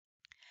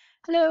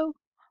Hello,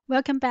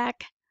 welcome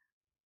back.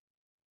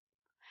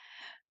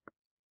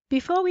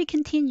 Before we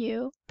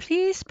continue,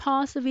 please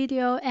pause the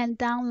video and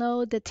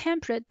download the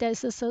template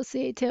that's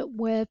associated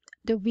with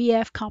the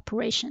VF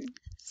Corporation.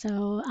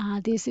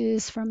 This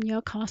is from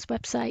your course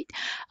website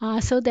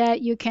so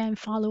that you can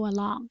follow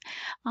along.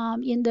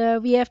 In the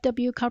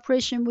VFW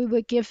Corporation, we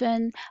were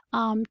given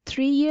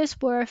 3 years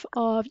worth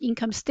of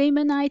income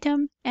statement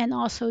item and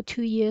also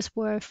 2 years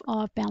worth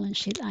of balance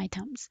sheet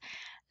items.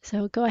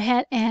 So go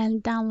ahead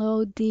and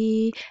download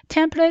the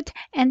template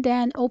and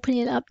then open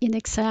it up in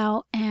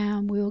Excel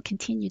and we'll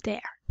continue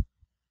there.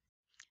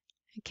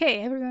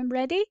 Okay, everyone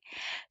ready?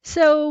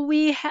 So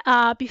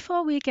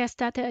before we get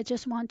started, I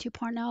just want to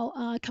point out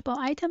a couple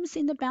items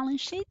in the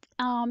balance sheet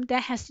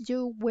that has to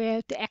do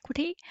with the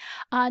equity.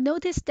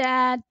 Notice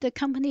that the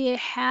company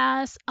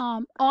has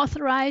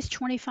authorized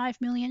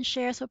 25 million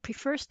shares of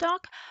preferred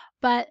stock,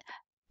 but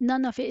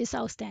none of it is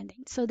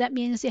outstanding. So that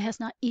means it has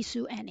not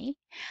issued any.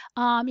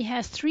 It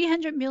has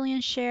 300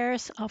 million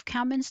shares of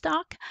common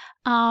stock,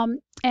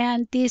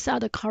 and these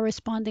are the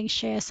corresponding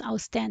shares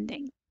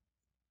outstanding.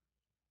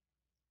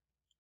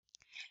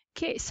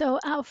 Okay, so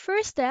our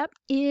first step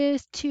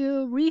is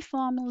to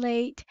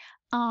reformulate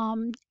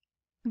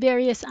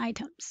various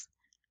items.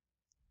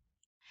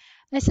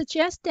 I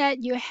suggest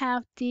that you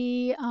have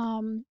the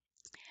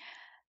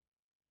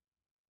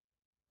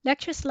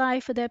lecture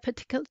slide for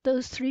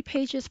those 3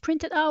 pages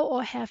printed out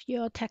or have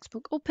your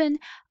textbook open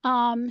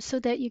so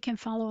that you can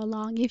follow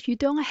along. If you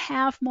don't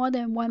have more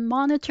than one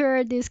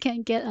monitor, this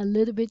can get a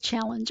little bit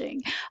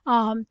challenging.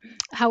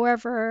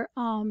 However,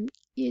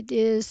 it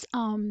is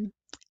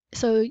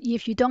so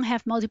if you don't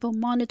have multiple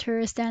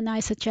monitors, then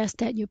I suggest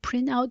that you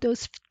print out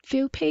those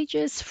few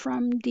pages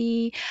from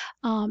the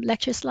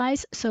lecture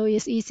slides so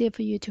it's easier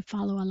for you to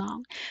follow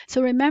along.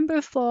 So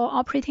remember, for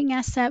operating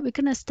asset, we're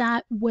going to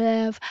start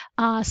with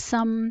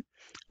some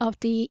of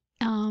the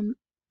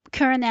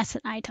current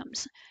asset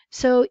items.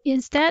 So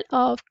instead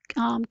of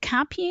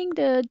copying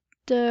or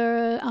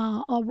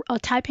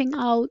typing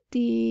out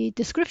the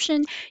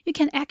description, you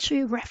can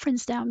actually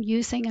reference them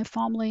using a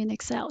formula in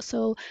Excel.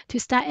 So to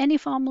start any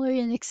formula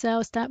in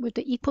Excel, start with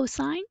the equal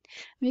sign.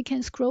 We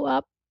can scroll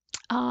up.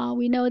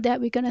 We know that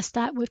we're going to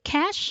start with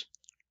cash.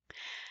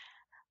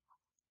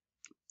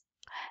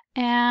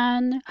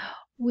 And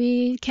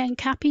we can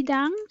copy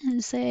down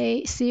and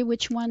see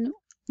which one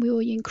we will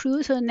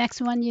include. So the next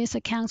one is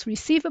accounts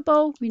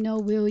receivable. We know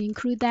we'll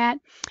include that.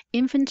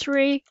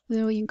 Inventory,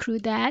 we'll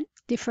include that.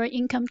 Deferred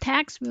income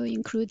tax, we'll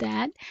include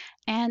that.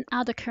 And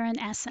other current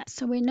assets.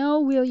 So we know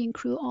we'll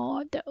include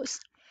all of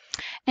those.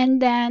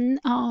 And then,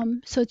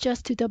 so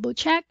just to double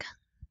check,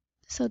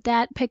 so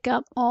that pick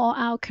up all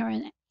our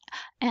current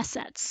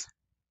assets.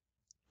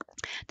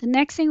 The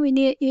next thing we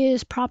need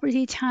is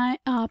property, plant,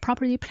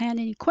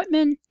 and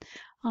equipment.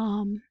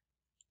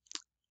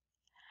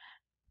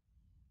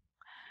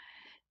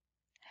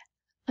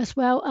 As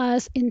well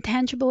as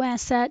intangible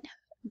asset,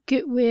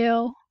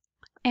 goodwill,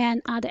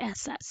 and other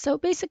assets. So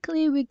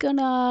basically, we're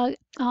gonna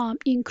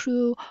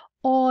include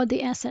all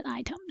the asset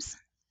items.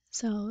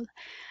 So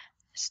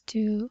let's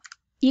do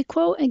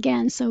equal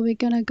again. So we're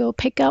gonna go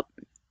pick up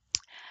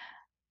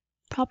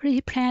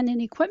property, plant,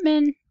 and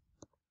equipment.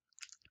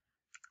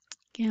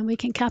 Again, we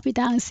can copy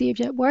down and see if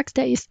that works.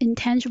 That is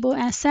intangible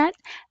asset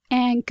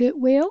and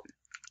goodwill.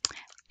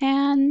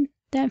 And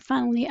then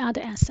finally other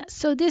assets.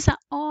 So these are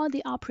all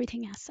the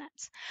operating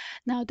assets.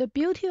 Now the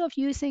beauty of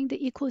using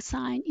the equal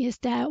sign is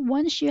that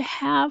once you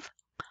have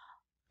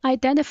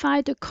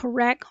identified the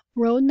correct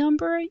row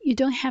number, you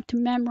don't have to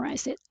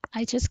memorize it.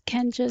 I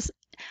can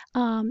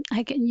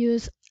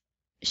use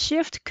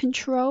Shift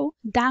Control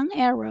down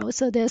arrow.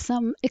 So there's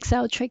some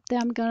Excel trick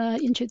that I'm gonna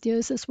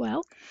introduce as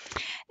well.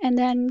 And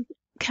then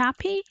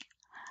copy.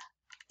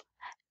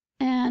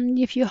 And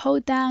if you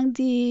hold down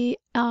the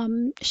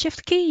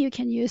Shift key, you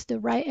can use the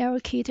right arrow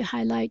key to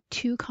highlight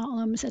 2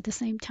 columns at the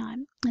same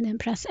time. And then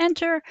press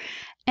Enter.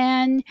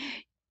 And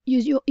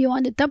you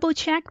want to double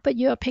check, but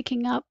you're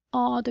picking up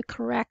all the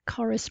correct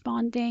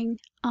corresponding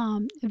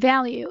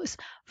values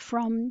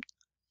from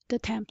the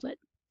template.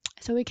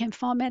 So we can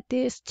format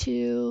this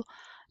to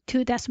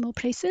 2 decimal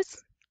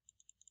places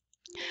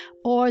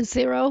or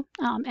 0.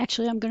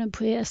 Actually, I'm going to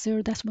put it as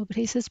 0 decimal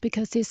places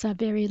because these are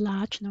very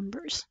large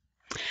numbers.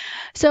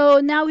 So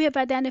now we have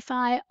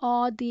identified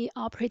all the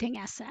operating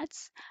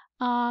assets.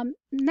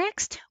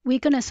 Next, we're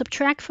going to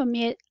subtract from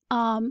it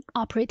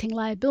operating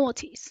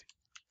liabilities.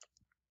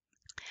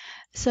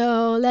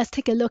 So let's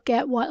take a look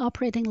at what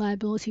operating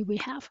liability we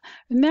have.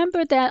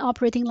 Remember that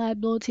operating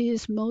liability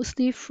is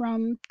mostly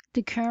from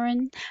the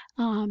current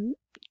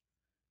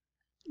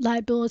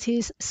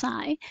liabilities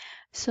side.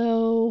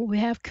 So we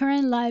have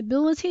current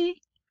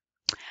liability.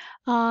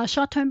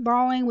 Short-term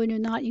borrowing, we do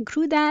not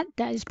include that.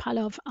 That is part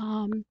of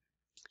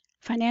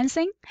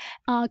financing.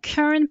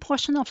 Current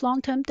portion of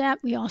long-term debt,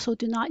 we also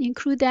do not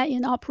include that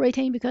in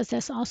operating because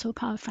that's also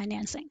part of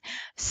financing.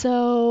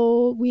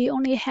 So we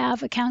only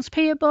have accounts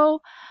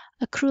payable,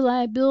 accrued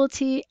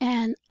liability,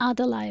 and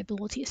other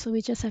liability. So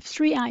we just have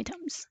 3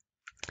 items.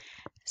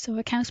 So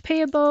accounts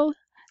payable,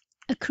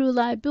 accrued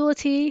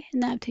liability,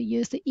 and I have to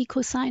use the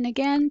equal sign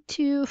again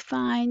to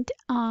find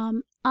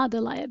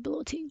other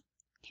liability.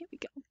 Here we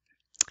go.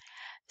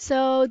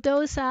 So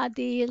those are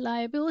the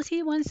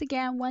liability. Once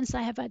again, once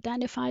I have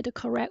identified the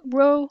correct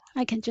row,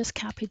 I can just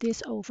copy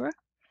this over.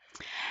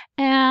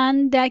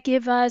 And that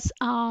gives us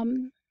our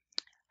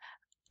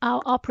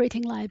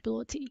operating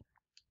liability.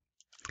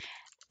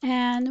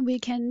 And we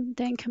can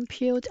then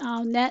compute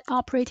our net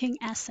operating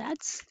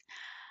assets.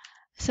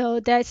 So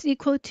that's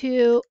equal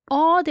to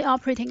all the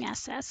operating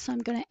assets. So I'm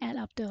going to add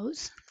up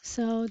those.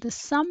 So the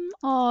sum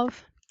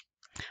of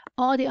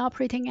all the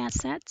operating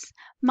assets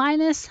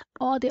minus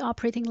all the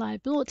operating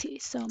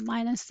liabilities. So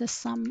minus the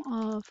sum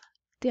of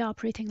the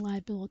operating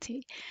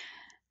liability.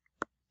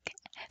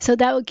 So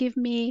that will give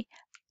me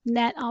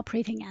net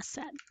operating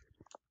asset.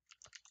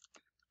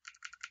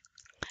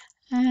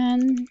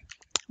 And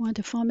I want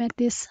to format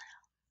this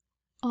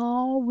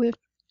all with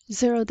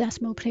 0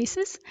 decimal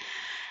places.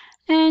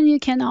 And you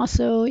can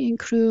also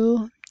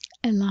include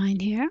a line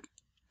here.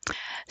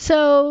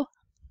 So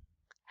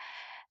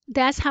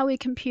that's how we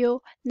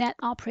compute net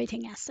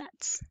operating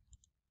assets.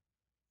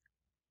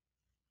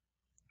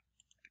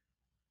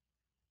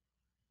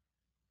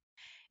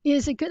 It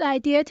is a good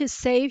idea to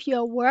save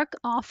your work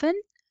often.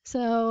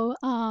 So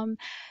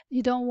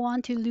you don't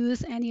want to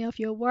lose any of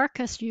your work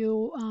as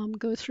you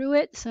go through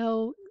it.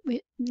 So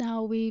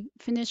now we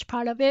finished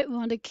part of it. We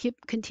want to keep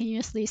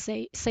continuously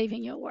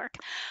saving your work.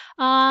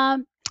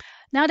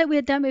 Now that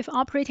we're done with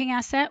operating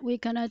asset, we're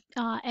going to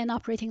and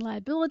operating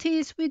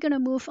liabilities, we're going to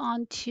move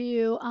on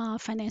to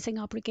financing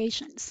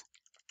obligations.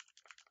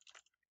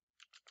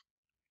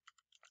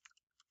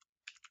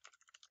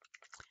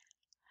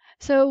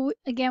 So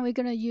again, we're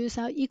going to use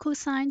our equal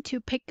sign to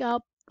pick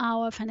up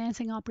our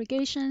financing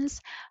obligations.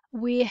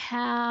 We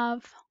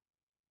have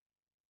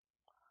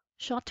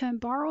short-term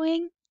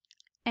borrowing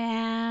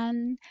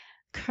and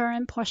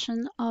current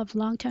portion of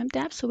long-term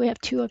debt. So we have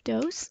 2 of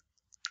those.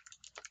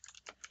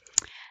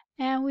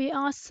 And we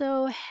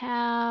also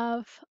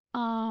have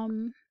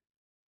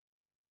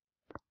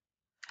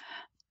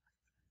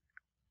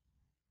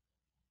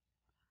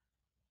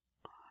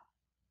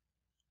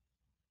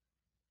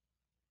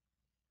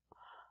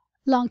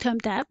long-term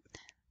debt.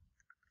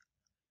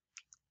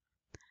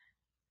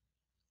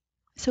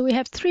 So we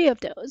have 3 of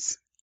those.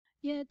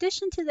 In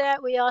addition to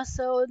that, we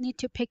also need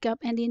to pick up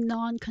any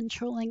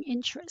non-controlling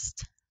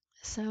interest.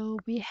 So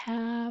we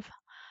have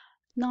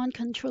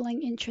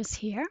non-controlling interest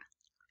here.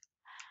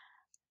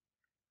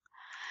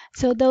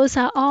 So those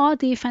are all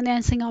the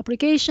financing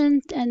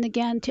obligations. And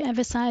again, to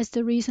emphasize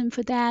the reason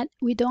for that,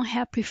 we don't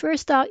have preferred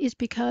stock is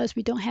because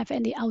we don't have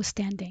any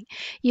outstanding.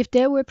 If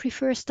there were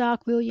preferred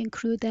stock, we'll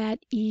include that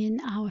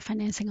in our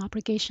financing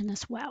obligation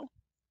as well.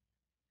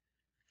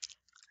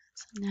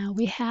 So now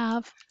we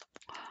have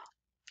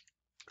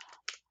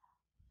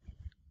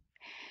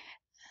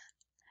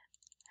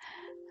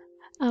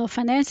our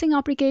financing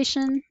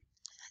obligation.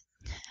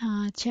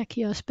 Check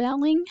your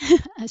spelling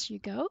as you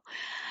go.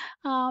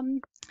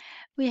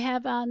 We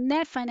have a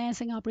net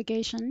financing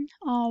obligation,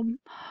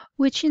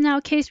 which in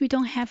our case, we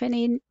don't have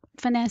any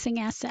financing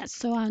assets.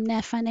 So our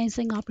net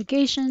financing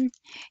obligation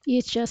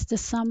is just the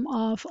sum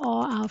of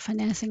all our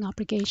financing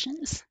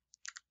obligations.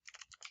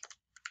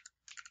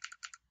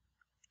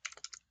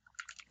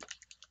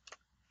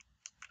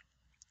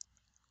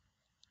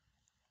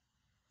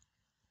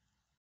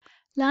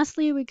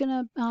 Lastly, we're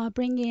going to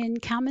bring in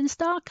common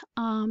stock.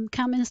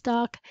 Common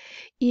stock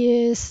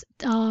is,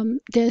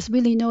 there's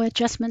really no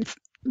adjustment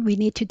we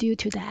need to do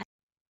to that.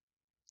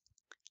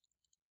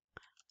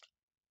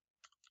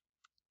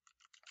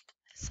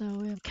 So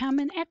we have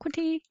common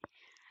equity.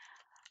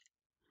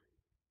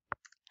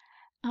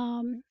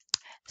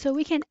 So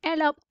we can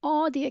add up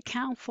all the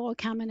account for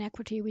common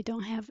equity. We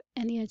don't have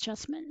any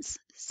adjustments.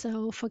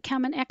 So for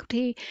common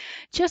equity,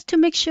 just to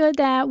make sure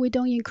that we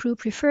don't include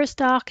preferred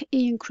stock, it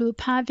include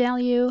par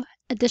value,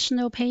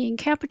 additional paying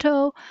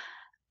capital,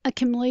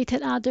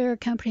 accumulated other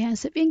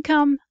comprehensive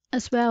income,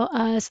 as well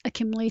as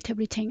accumulated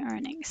retained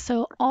earnings.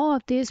 So all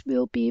of this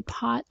will be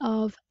part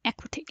of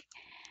equity.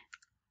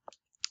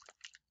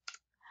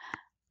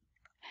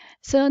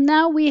 So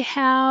now we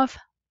have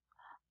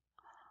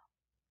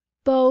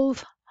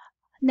both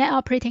net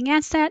operating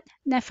asset,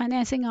 net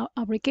financing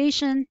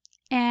obligation,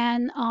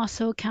 and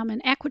also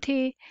common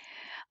equity.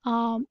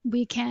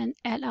 We can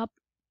add up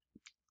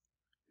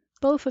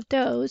both of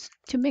those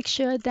to make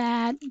sure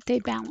that they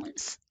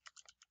balance.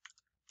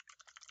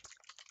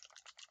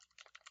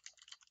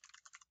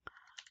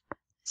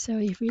 So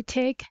if we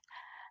take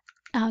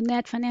our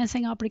net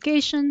financing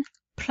obligation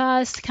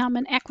plus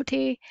common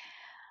equity,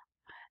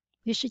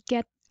 we should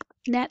get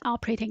net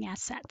operating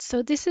assets.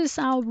 So this is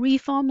our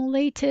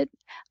reformulated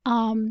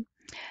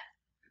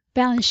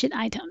balance sheet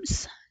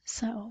items.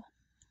 So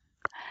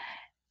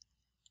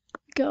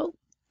go.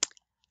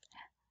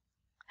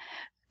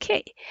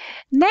 Okay,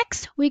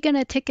 next we're going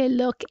to take a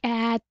look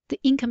at the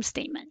income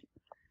statement.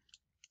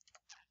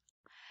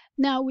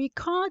 Now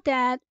recall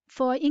that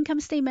for income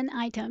statement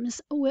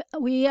items,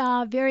 we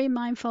are very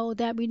mindful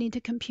that we need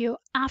to compute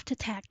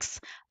after-tax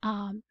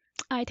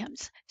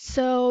items.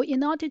 So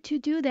in order to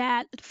do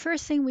that, the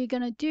first thing we're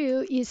going to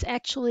do is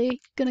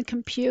actually going to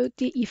compute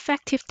the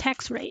effective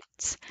tax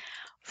rates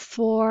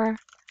for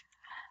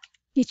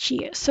each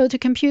year. So to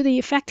compute the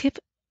effective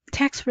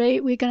tax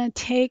rate, we're going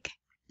to take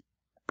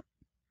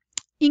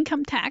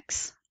income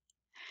tax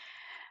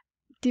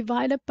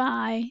divided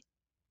by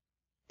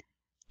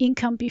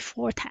income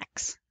before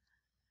tax.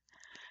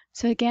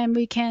 So again,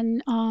 we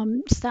can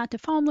start the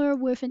formula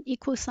with an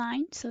equal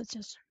sign. So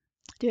just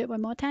do it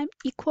one more time,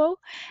 equal.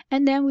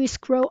 And then we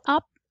scroll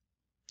up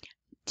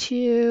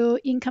to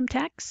income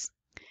tax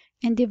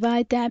and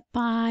divide that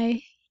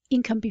by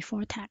income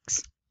before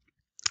tax.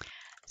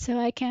 So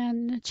I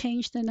can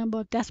change the number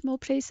of decimal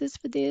places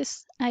for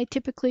this. I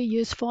typically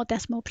use 4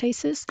 decimal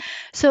places.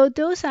 So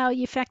those are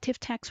effective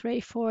tax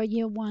rate for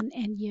year 1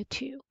 and year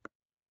 2.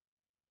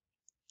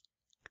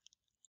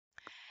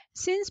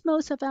 Since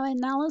most of our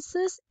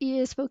analysis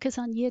is focused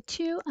on year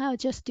 2, I'll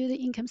just do the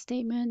income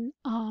statement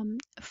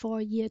for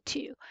year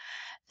 2.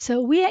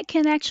 So we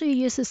can actually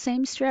use the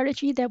same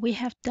strategy that we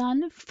have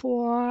done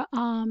for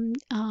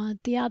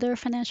the other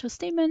financial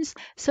statements.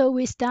 So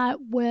we start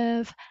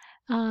with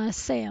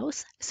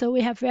sales. So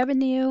we have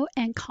revenue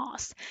and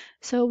cost.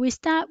 So we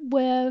start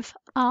with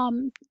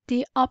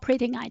the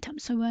operating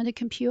items. So we want to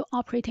compute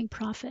operating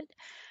profit.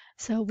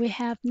 So we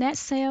have net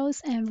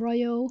sales and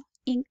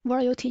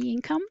royalty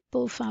income,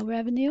 both are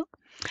revenue.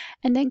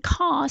 And then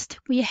cost,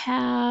 we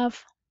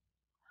have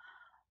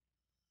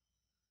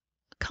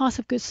cost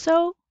of goods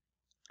sold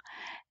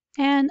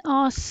and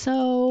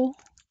also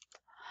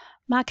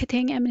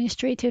marketing,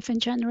 administrative,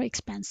 and general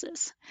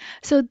expenses.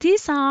 So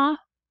these are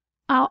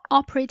our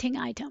operating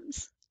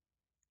items.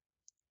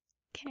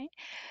 Okay,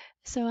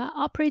 so our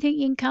operating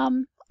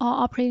income or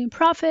operating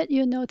profit,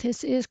 you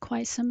notice, is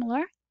quite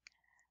similar.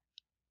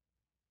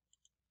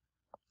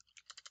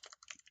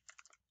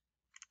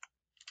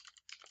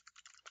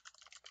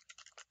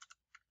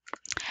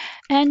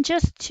 And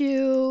just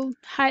to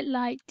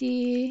highlight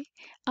the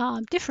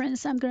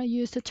difference, I'm going to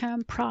use the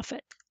term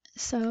profit.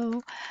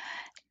 So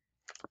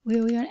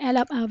we're going to add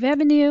up our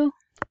revenue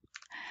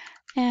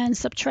and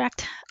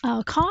subtract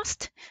our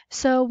cost.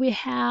 So we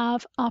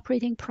have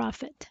operating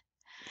profit.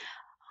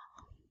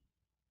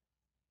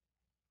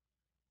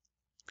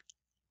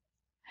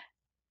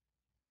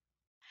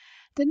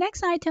 The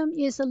next item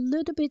is a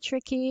little bit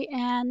tricky,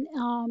 and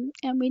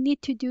we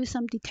need to do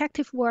some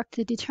detective work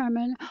to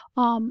determine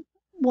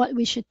what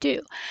we should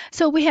do.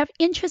 So we have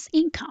interest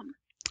income.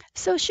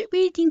 So should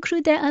we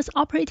include that as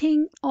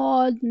operating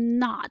or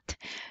not?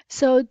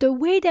 So the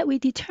way that we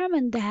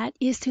determine that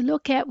is to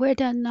look at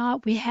whether or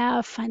not we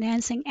have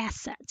financing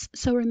assets.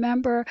 So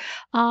remember,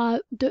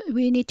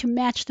 we need to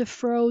match the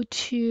flow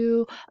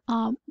to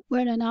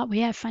whether or not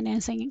we have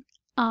financing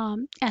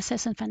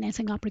assets and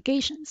financing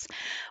obligations.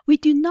 We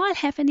do not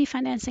have any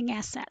financing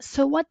assets.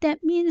 So what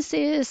that means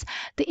is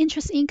the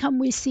interest income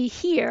we see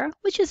here,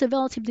 which is a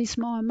relatively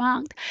small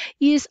amount,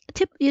 is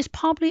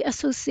probably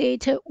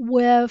associated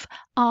with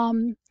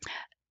our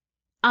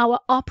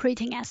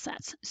operating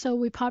assets. So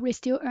we probably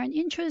still earn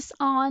interest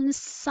on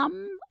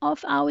some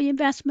of our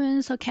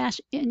investments or cash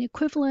and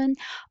equivalent.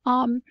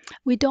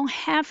 We don't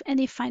have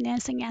any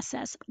financing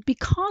assets.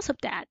 Because of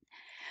that,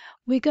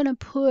 we're going to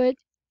put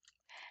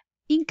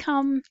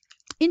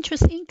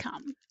interest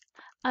income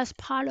as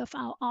part of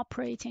our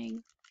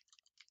operating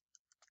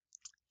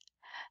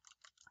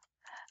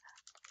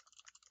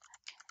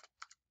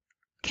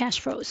cash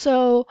flow.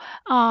 So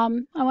I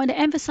want to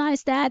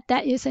emphasize that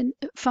that is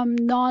from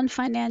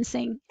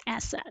non-financing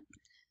asset.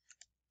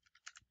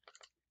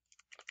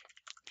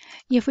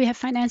 If we have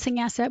financing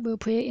asset, we'll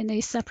put it in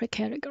a separate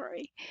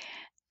category.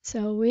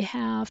 So we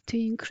have to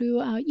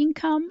include our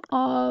income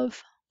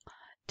of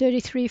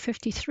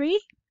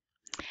 3353,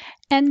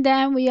 and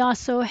then we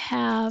also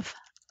have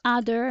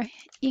other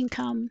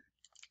income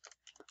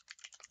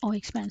or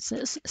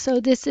expenses. So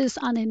this is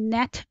on a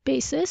net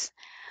basis,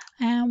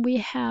 and we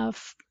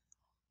have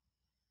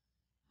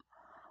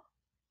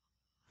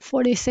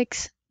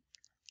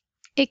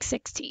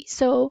 46,860.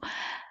 So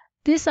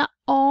these are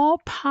all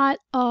part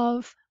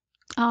of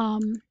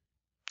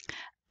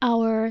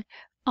our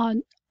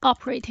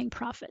operating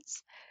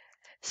profits.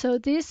 So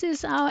this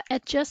is our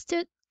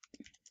adjusted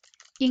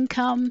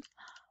income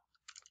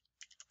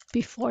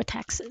before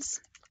taxes.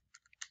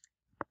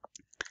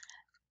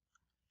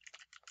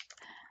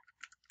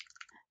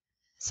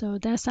 So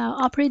that's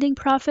our operating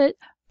profit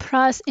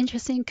plus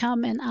interest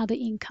income and other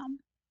income.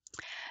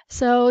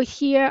 So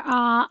here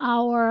are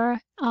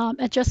our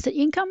adjusted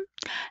income,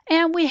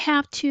 and we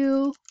have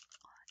to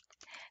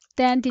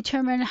then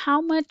determine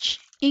how much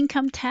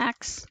income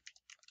tax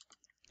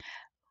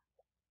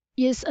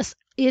is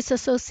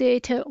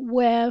associated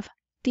with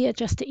the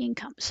adjusted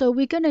income. So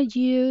we're going to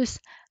use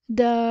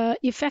the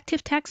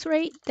effective tax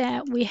rate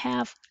that we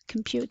have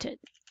computed.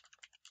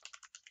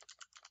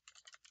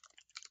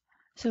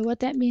 So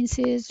what that means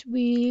is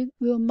we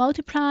will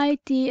multiply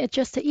the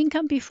adjusted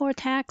income before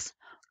tax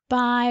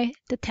by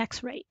the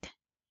tax rate.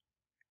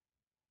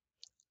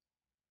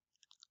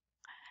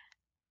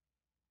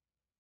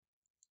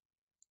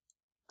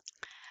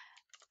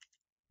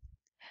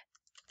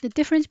 The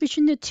difference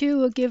between the two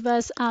will give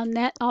us our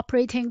net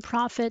operating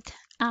profit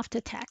after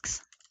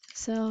tax.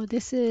 So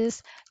this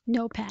is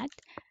Notepad.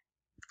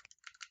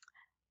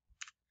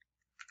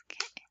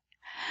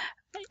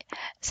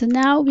 So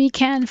now we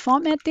can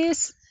format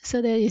this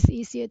so that it's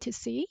easier to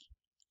see.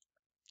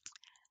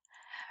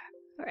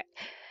 All right.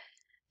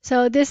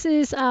 So this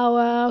is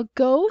our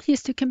goal,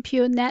 is to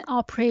compute net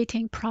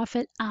operating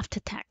profit after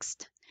tax.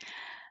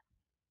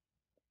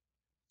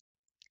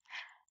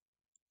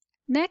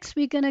 Next,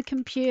 we're going to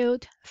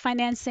compute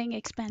financing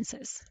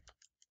expenses.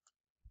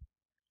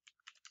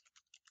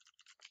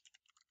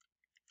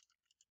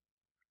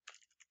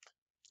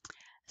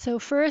 So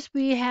first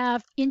we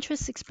have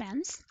interest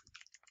expense.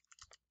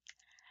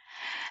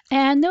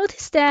 And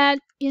notice that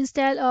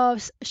instead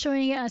of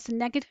showing it as a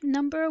negative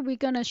number, we're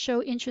going to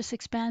show interest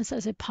expense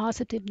as a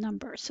positive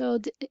number. So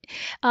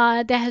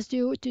that has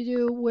to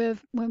do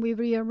with when we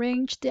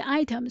rearrange the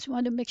items, we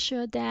want to make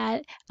sure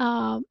that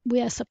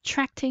we are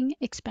subtracting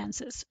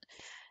expenses.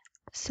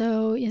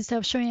 So instead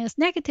of showing it as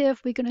negative,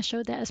 we're going to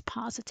show that as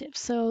positive.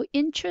 So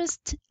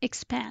interest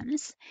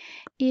expense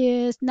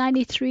is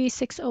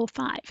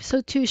 93,605.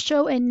 So to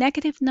show a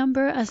negative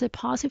number as a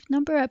positive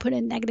number, I put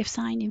a negative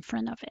sign in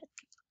front of it.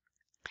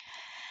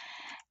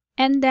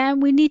 And then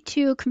we need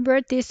to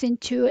convert this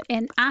into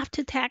an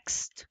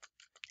after-tax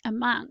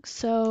amount.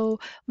 So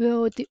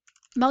we'll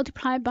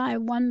multiply by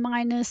 1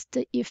 minus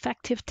the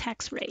effective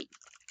tax rate.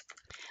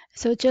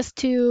 So just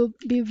to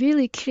be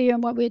really clear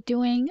on what we're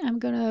doing, I'm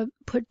going to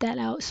put that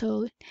out.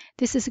 So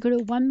this is equal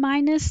to 1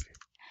 minus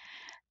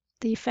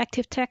the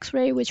effective tax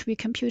rate, which we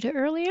computed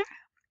earlier.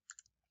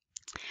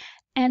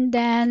 And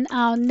then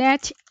our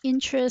net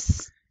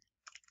interest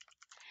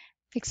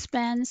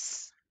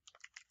expense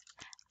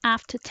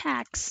after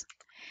tax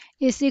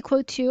is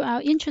equal to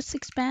our interest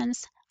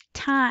expense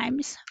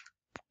times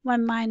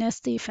 1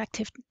 minus the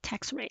effective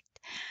tax rate.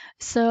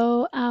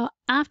 So our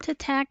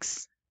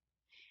after-tax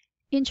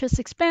interest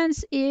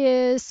expense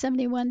is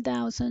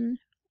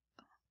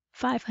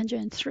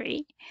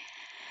 71,503.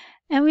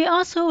 And we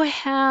also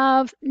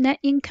have net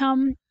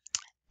income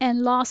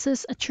and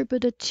losses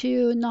attributed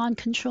to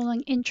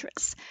non-controlling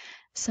interests.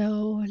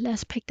 So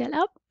let's pick that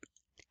up.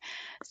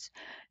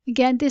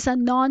 Again, these are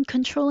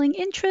non-controlling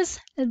interests,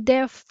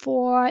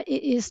 therefore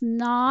it is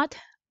not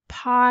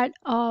part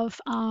of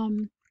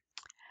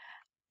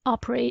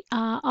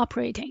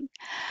operating.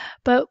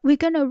 But we're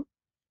going to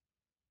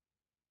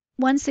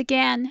once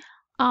again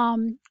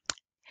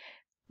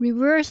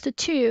reverse the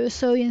two.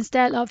 So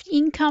instead of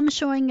income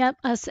showing up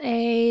as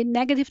a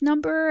negative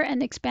number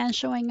and expense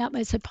showing up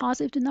as a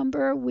positive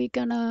number, we're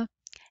going to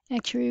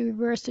actually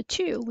reverse the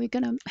two. We're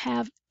going to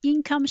have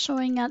income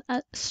showing up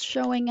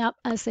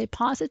as a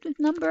positive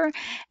number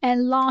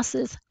and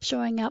losses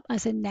showing up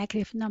as a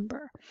negative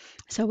number.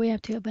 So we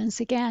have to once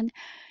again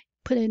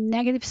put a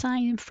negative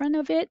sign in front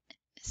of it.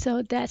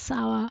 So that's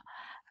our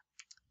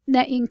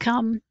net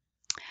income.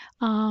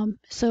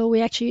 So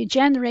we actually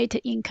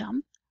generated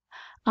income.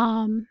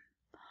 From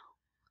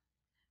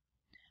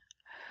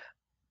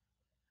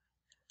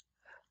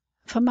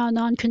our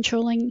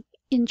non-controlling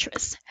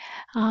interest.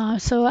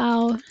 So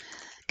our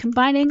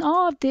combining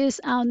all of this,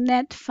 our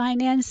net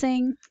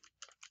financing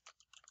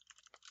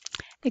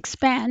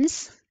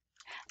expense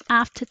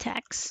after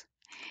tax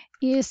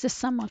is the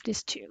sum of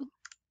these two.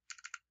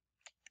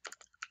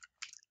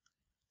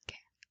 Okay.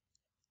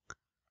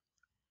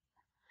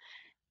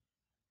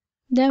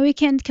 Then we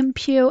can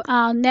compute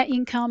our net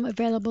income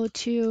available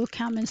to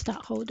common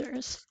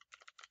stockholders.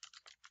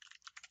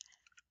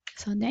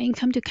 So net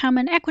income to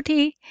common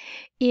equity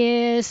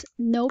is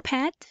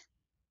NOPAT,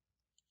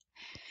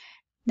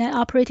 net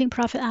operating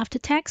profit after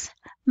tax,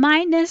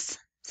 minus,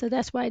 so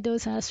that's why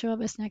those are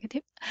shown as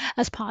negative,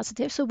 as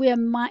positive. So we are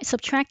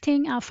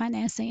subtracting our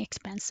financing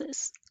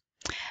expenses.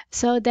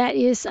 So that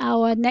is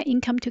our net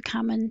income to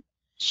common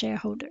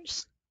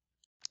shareholders.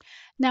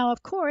 Now,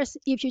 of course,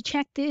 if you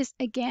check this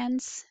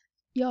against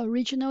your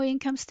original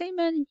income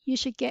statement, you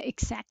should get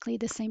exactly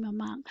the same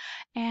amount.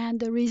 And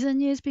the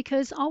reason is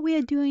because all we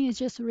are doing is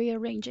just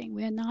rearranging.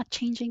 We are not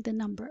changing the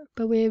number,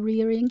 but we're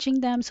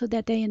rearranging them so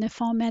that they're in a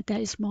format that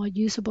is more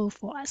usable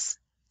for us.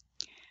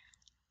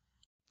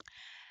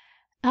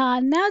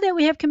 Now that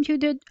we have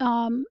computed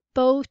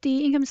both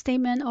the income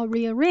statement or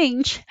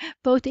rearrange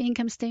both the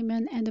income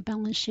statement and the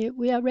balance sheet,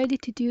 we are ready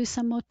to do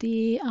some of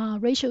the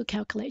ratio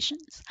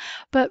calculations.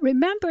 But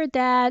remember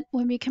that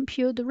when we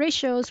compute the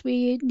ratios,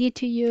 we need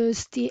to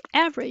use the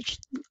average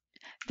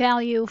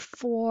value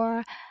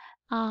for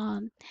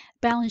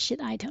balance sheet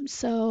items.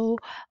 So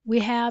we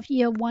have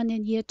year 1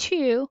 and year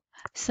 2,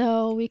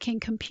 so we can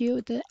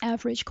compute the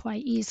average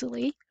quite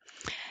easily.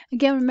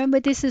 Again, remember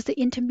this is the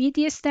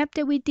intermediate step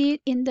that we did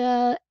in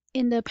the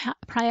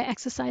prior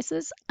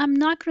exercises. I'm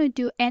not going to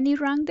do any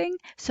rounding,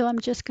 so I'm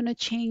just going to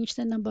change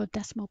the number of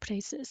decimal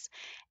places.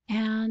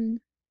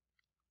 And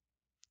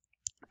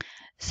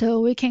so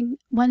we can,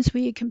 once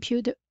we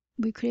compute it,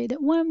 we created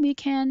one, we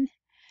can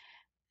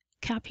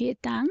copy it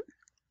down.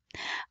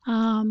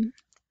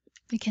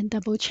 We can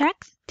double check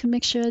to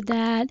make sure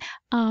that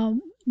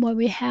what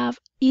we have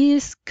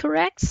is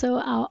correct. So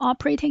our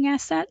operating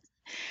asset.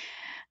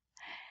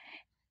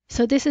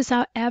 So this is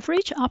our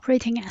average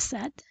operating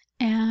asset,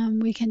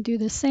 and we can do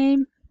the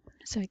same.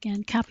 So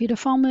again, copy the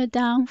formula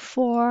down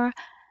for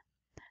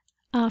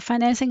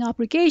financing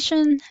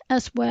obligation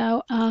as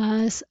well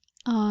as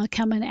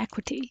common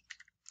equity.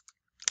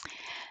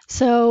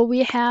 So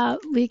we have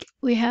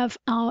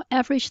our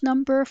average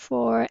number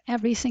for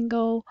every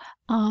single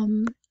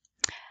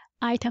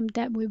item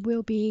that we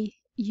will be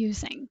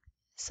using.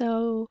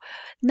 So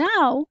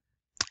now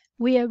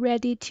we are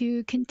ready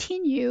to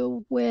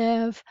continue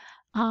with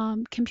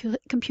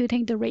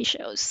computing the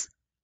ratios.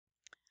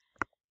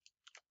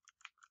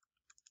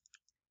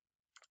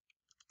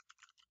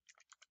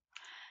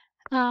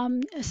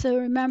 So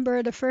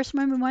remember, the first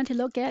one we want to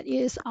look at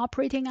is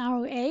operating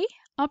ROA.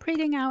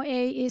 Operating ROA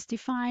is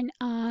defined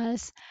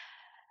as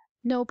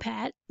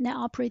NOPAT, net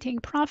operating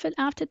profit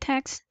after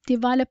tax,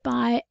 divided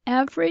by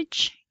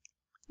average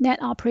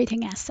net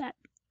operating asset.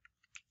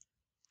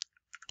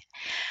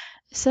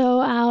 So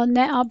our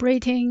net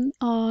operating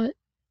ROI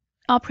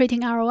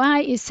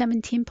is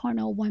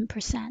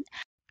 17.01%.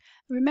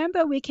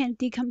 Remember, we can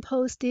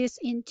decompose this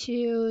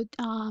into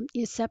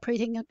its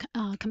separating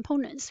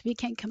components. We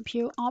can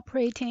compute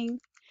operating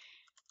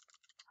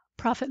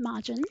profit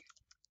margin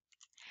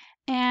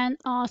and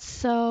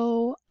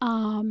also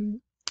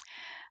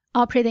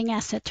operating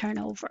asset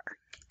turnover.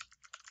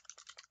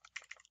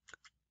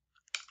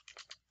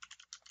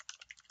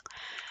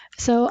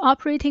 So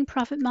operating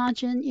profit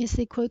margin is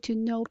equal to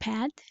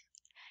NOPAT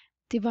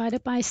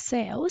divided by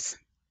sales.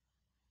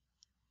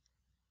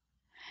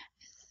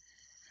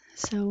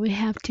 So we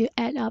have to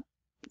add up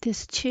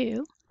these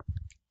two.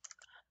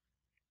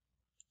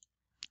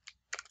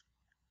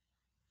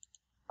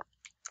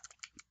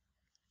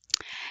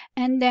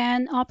 And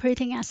then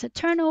operating asset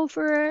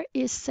turnover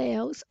is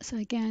sales. So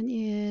again,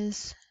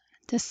 is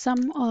the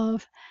sum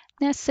of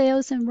net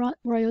sales and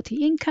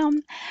royalty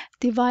income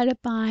divided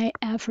by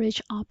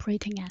average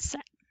operating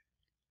asset.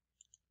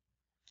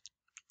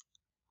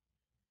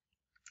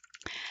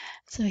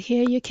 So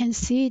here you can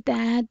see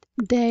that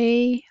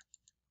they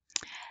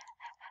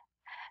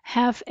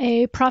have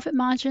a profit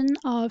margin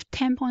of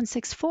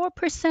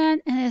 10.64%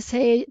 and it's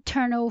a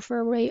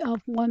turnover rate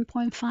of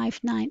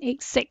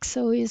 1.5986.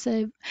 So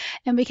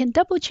and we can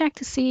double check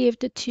to see if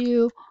the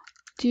two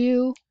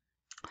do,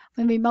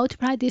 when we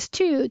multiply these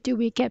two, do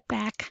we get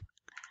back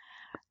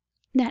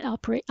net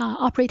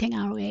operating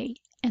ROA?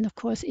 And of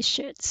course it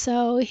should.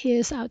 So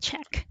here's our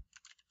check.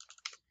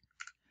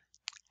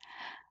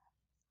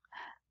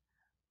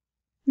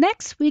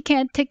 Next, we're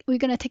going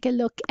to take a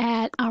look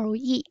at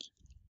ROE.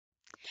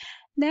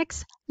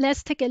 Next,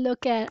 let's take a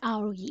look at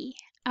ROE.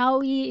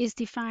 ROE is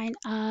defined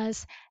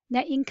as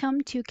net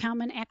income to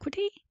common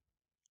equity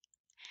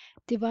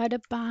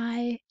divided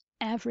by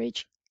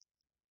average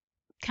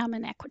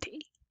common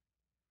equity.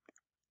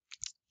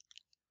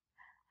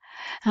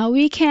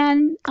 We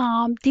can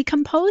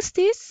decompose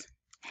this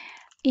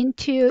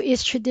into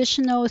its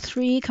traditional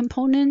three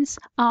components.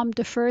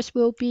 The first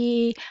will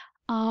be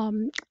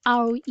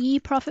ROE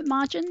profit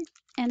margin.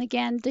 And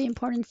again, the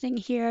important thing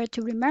here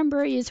to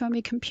remember is when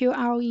we compute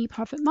ROE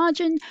profit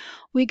margin,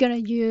 we're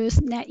going to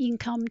use net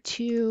income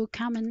to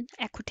common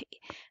equity.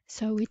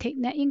 So we take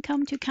net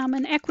income to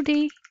common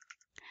equity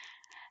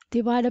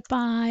divided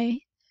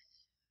by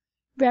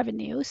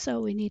revenue.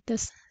 So we need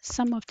this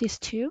sum of these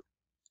two.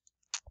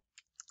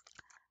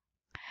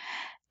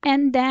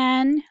 And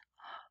then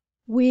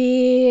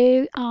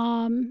we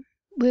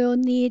will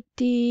need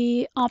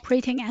the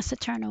operating asset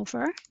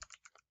turnover,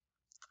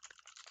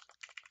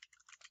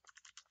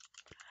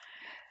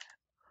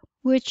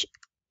 which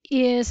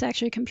is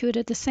actually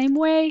computed the same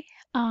way.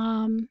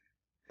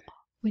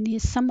 We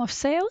need sum of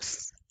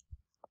sales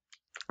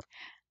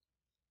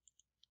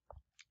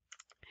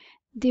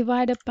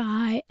divided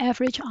by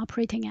average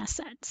operating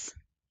assets.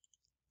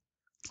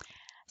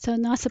 So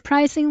not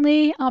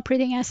surprisingly,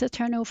 operating asset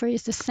turnover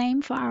is the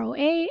same for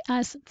ROA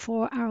as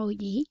for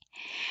ROE.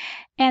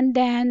 And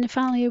then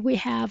finally, we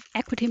have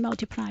equity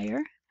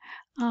multiplier.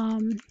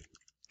 And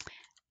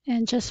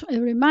just a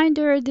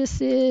reminder,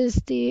 this is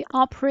the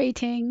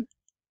operating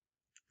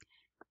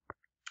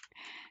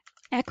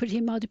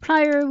equity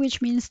multiplier,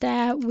 which means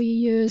that we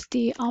use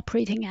the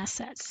operating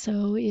assets.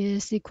 So it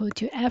is equal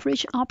to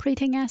average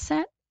operating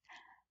asset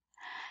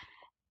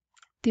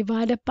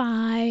divided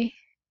by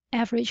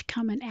average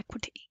common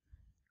equity.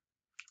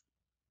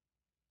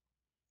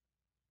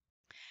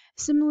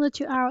 Similar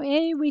to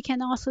ROA, we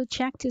can also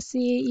check to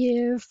see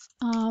if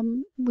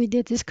we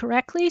did this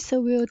correctly. So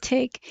we'll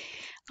take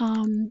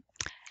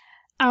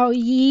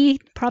ROE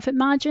profit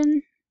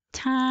margin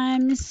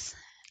times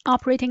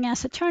operating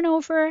asset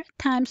turnover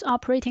times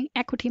operating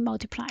equity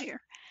multiplier.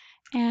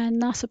 And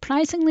not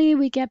surprisingly,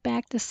 we get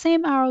back the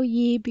same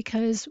ROE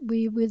because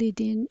we really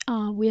didn't,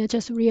 we are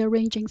just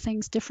rearranging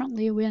things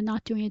differently. We are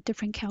not doing a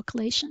different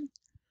calculation.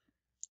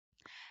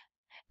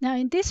 Now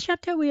in this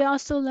chapter, we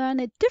also learn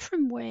a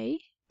different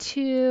way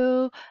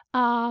to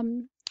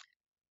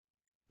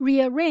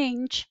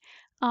rearrange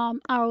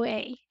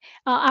ROE.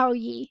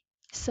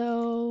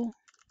 So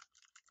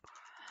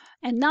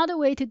another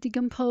way to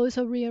decompose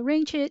or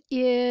rearrange it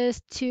is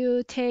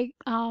to take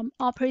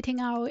operating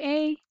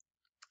ROA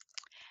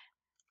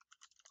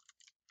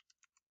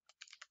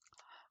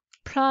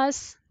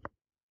plus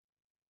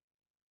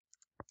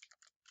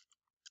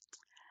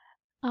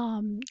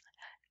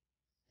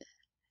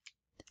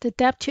the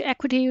debt to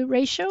equity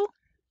ratio,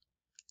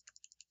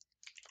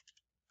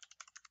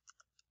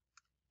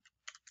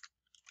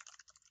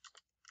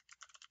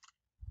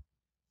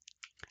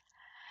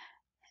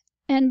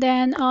 and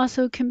then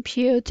also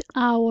compute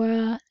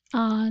our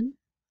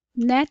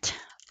net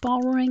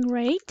borrowing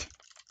rate.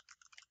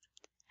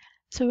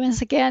 So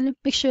once again,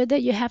 make sure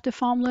that you have the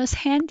formulas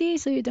handy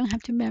so you don't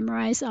have to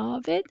memorize all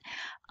of it.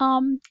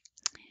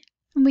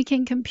 We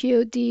can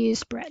compute the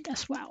spread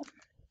as well.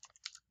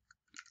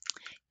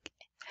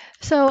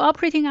 So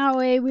operating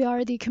ROA, we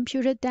already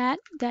computed that.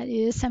 That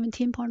is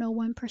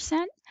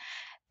 17.01%.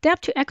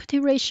 Debt to equity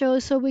ratio,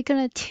 so we're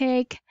going to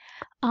take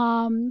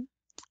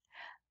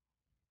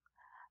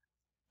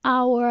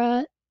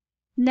our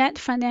net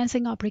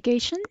financing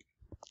obligation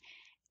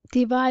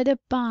divided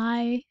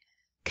by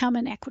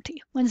common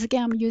equity. Once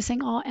again, I'm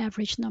using all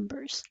average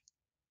numbers.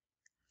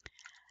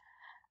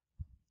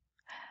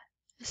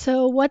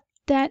 So what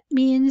that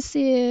means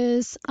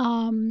is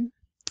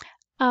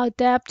our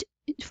debt,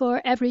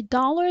 for every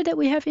dollar that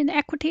we have in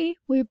equity,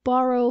 we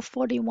borrow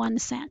 41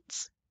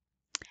 cents.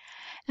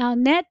 Our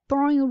net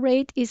borrowing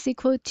rate is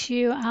equal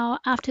to our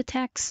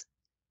after-tax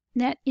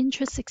net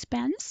interest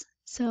expense.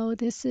 So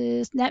this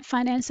is net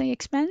financing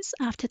expense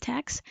after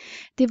tax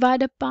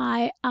divided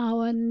by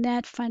our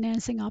net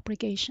financing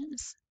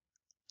obligations.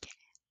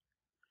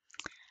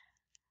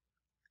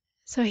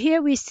 So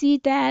here we see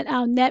that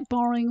our net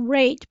borrowing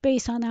rate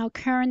based on our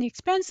current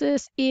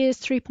expenses is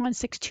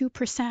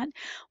 3.62%,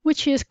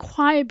 which is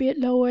quite a bit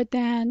lower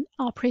than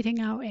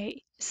operating ROA.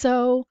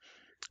 So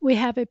we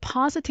have a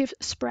positive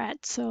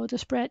spread. So the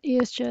spread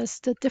is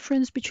just the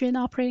difference between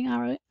operating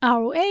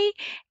ROA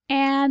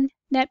and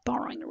net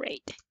borrowing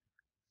rate.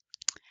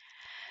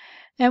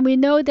 And we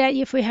know that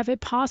if we have a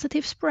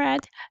positive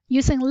spread,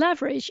 using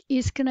leverage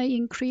is going to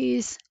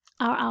increase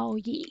our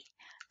ROE.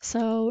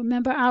 So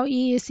remember, ROE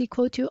is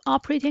equal to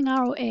operating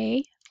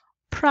ROA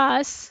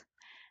plus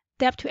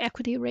debt to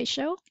equity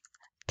ratio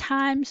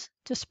times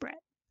the spread.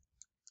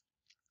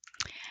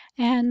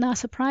 And not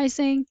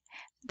surprising,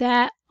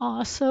 that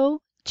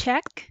also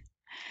check.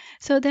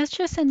 So that's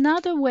just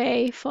another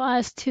way for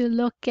us to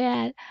look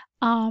at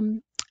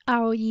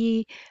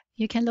ROE.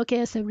 You can look at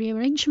it as a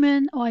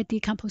rearrangement or a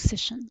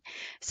decomposition.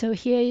 So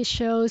here it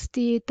shows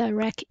the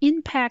direct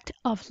impact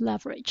of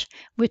leverage.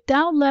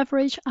 Without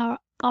leverage, our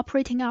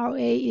operating ROA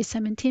is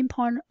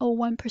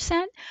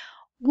 17.01%.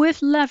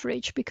 With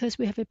leverage, because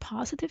we have a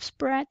positive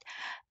spread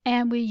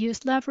and we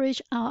use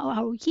leverage,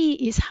 our ROE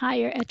is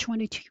higher at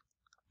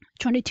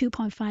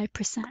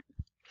 22.5%.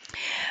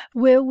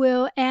 We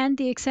will end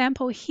the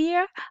example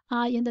here.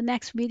 In the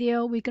next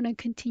video, we're going to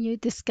continue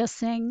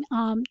discussing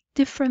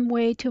different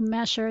way to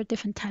measure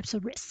different types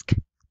of risk.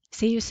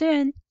 See you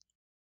soon.